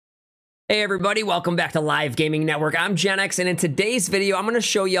Hey everybody, welcome back to Live Gaming Network. I'm Gen X, and in today's video, I'm going to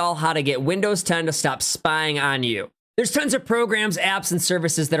show y'all how to get Windows 10 to stop spying on you. There's tons of programs, apps, and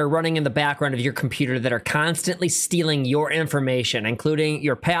services that are running in the background of your computer that are constantly stealing your information, including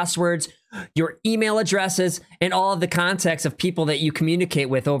your passwords, your email addresses, and all of the contacts of people that you communicate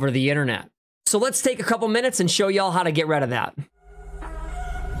with over the internet. So let's take a couple minutes and show y'all how to get rid of that.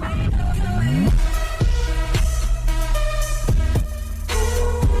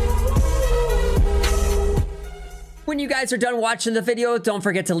 When you guys are done watching the video, don't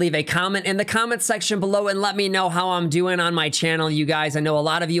forget to leave a comment in the comment section below and let me know how I'm doing on my channel, you guys. I know a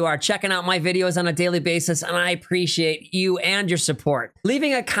lot of you are checking out my videos on a daily basis, and I appreciate you and your support.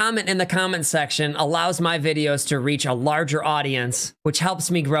 Leaving a comment in the comment section allows my videos to reach a larger audience, which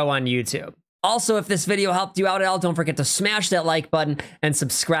helps me grow on YouTube. Also, if this video helped you out at all, don't forget to smash that like button and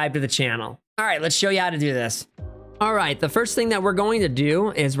subscribe to the channel. All right, let's show you how to do this. All right, the first thing that we're going to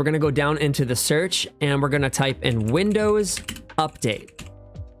do is we're going to go down into the search and we're going to type in Windows Update.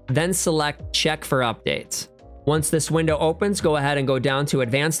 Then select Check for Updates. Once this window opens, go ahead and go down to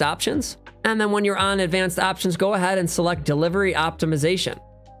Advanced Options. And then when you're on Advanced Options, go ahead and select Delivery Optimization.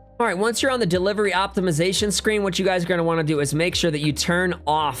 All right, once you're on the Delivery Optimization screen, what you guys are going to want to do is make sure that you turn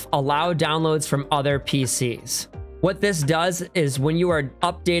off Allow Downloads from Other PCs. What this does is when you are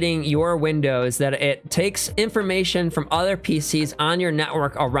updating your Windows, that it takes information from other PCs on your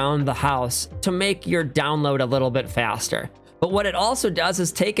network around the house to make your download a little bit faster. But what it also does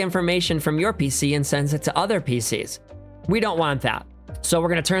is take information from your PC and sends it to other PCs. We don't want that. So we're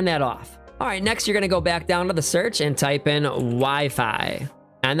going to turn that off. All right, next you're going to go back down to the search and type in Wi-Fi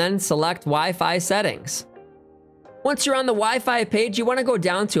and then select Wi-Fi settings. Once you're on the Wi-Fi page, you want to go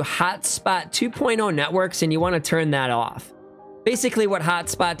down to Hotspot 2.0 networks and you want to turn that off. Basically what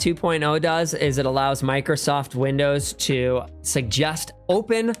Hotspot 2.0 does is it allows Microsoft Windows to suggest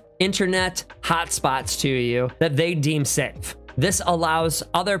open internet hotspots to you that they deem safe. This allows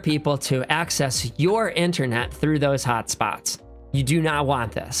other people to access your internet through those hotspots. You do not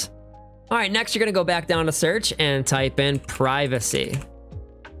want this. All right, next you're going to go back down to search and type in privacy.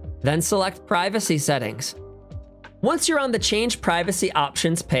 Then select privacy settings. Once you're on the Change Privacy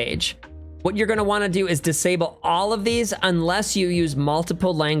Options page, what you're going to want to do is disable all of these unless you use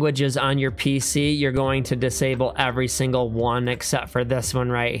multiple languages on your PC. You're going to disable every single one except for this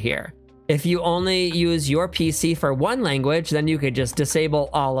one right here. If you only use your PC for one language, then you could just disable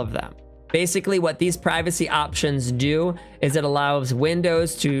all of them. Basically, what these privacy options do is it allows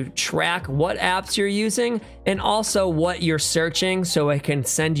Windows to track what apps you're using and also what you're searching, so it can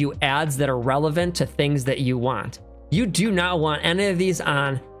send you ads that are relevant to things that you want. You do not want any of these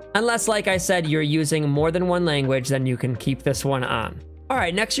on unless, like I said, you're using more than one language, then you can keep this one on. All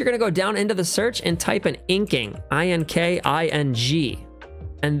right, next you're going to go down into the search and type in inking, I-N-K-I-N-G,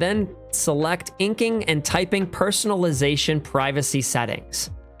 and then select inking and typing personalization privacy settings.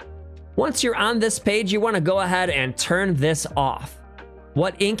 Once you're on this page, you want to go ahead and turn this off.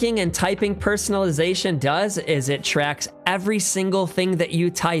 What inking and typing personalization does is it tracks every single thing that you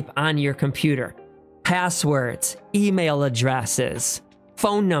type on your computer. Passwords, email addresses,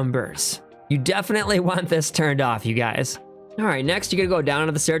 phone numbers. You definitely want this turned off, you guys. All right, next you're gonna go down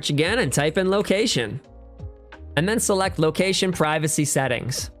to the search again and type in location. And then select location privacy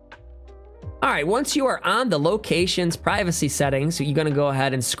settings. All right, once you are on the location's privacy settings, you're gonna go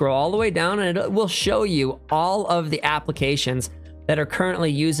ahead and scroll all the way down and it will show you all of the applications that are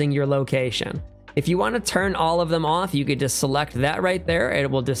currently using your location. If you wanna turn all of them off, you could just select that right there. It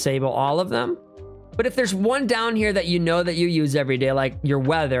will disable all of them. But if there's one down here that you know that you use every day, like your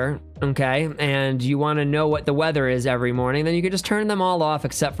weather, okay, and you want to know what the weather is every morning, then you can just turn them all off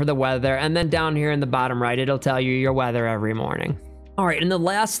except for the weather. And then down here in the bottom right, it'll tell you your weather every morning. All right, and the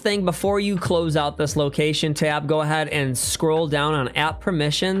last thing before you close out this location tab, go ahead and scroll down on app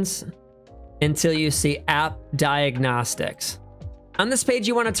permissions until you see app diagnostics. On this page,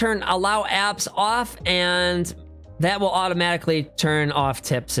 you want to turn allow apps off, and that will automatically turn off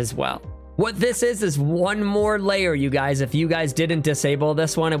tips as well. What this is one more layer, you guys. If you guys didn't disable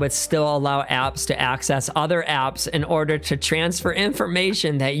this one, it would still allow apps to access other apps in order to transfer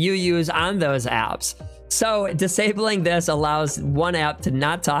information that you use on those apps. So disabling this allows one app to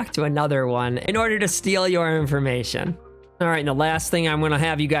not talk to another one in order to steal your information. All right, and the last thing I'm going to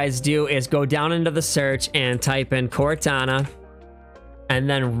have you guys do is go down into the search and type in Cortana, and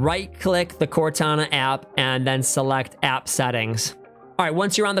then right-click the Cortana app and then select App Settings. All right,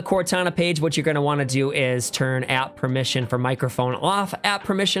 once you're on the Cortana page, what you're going to want to do is turn app permission for microphone off, app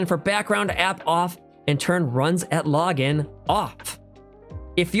permission for background app off, and turn runs at login off.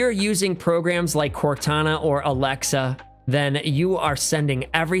 If you're using programs like Cortana or Alexa, then you are sending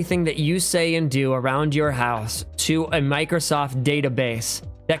everything that you say and do around your house to a Microsoft database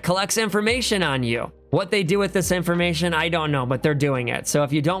that collects information on you. What they do with this information, I don't know, but they're doing it. So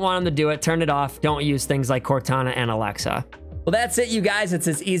if you don't want them to do it, turn it off. Don't use things like Cortana and Alexa. Well, that's it, you guys. It's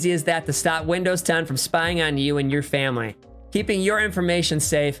as easy as that to stop Windows 10 from spying on you and your family. Keeping your information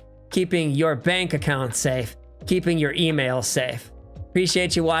safe, keeping your bank account safe, keeping your email safe.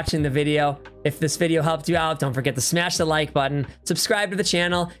 Appreciate you watching the video. If this video helped you out, don't forget to smash the like button, subscribe to the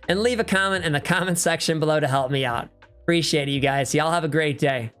channel, and leave a comment in the comment section below to help me out. Appreciate it, you guys. Y'all have a great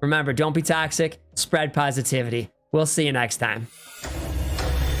day. Remember, don't be toxic, spread positivity. We'll see you next time.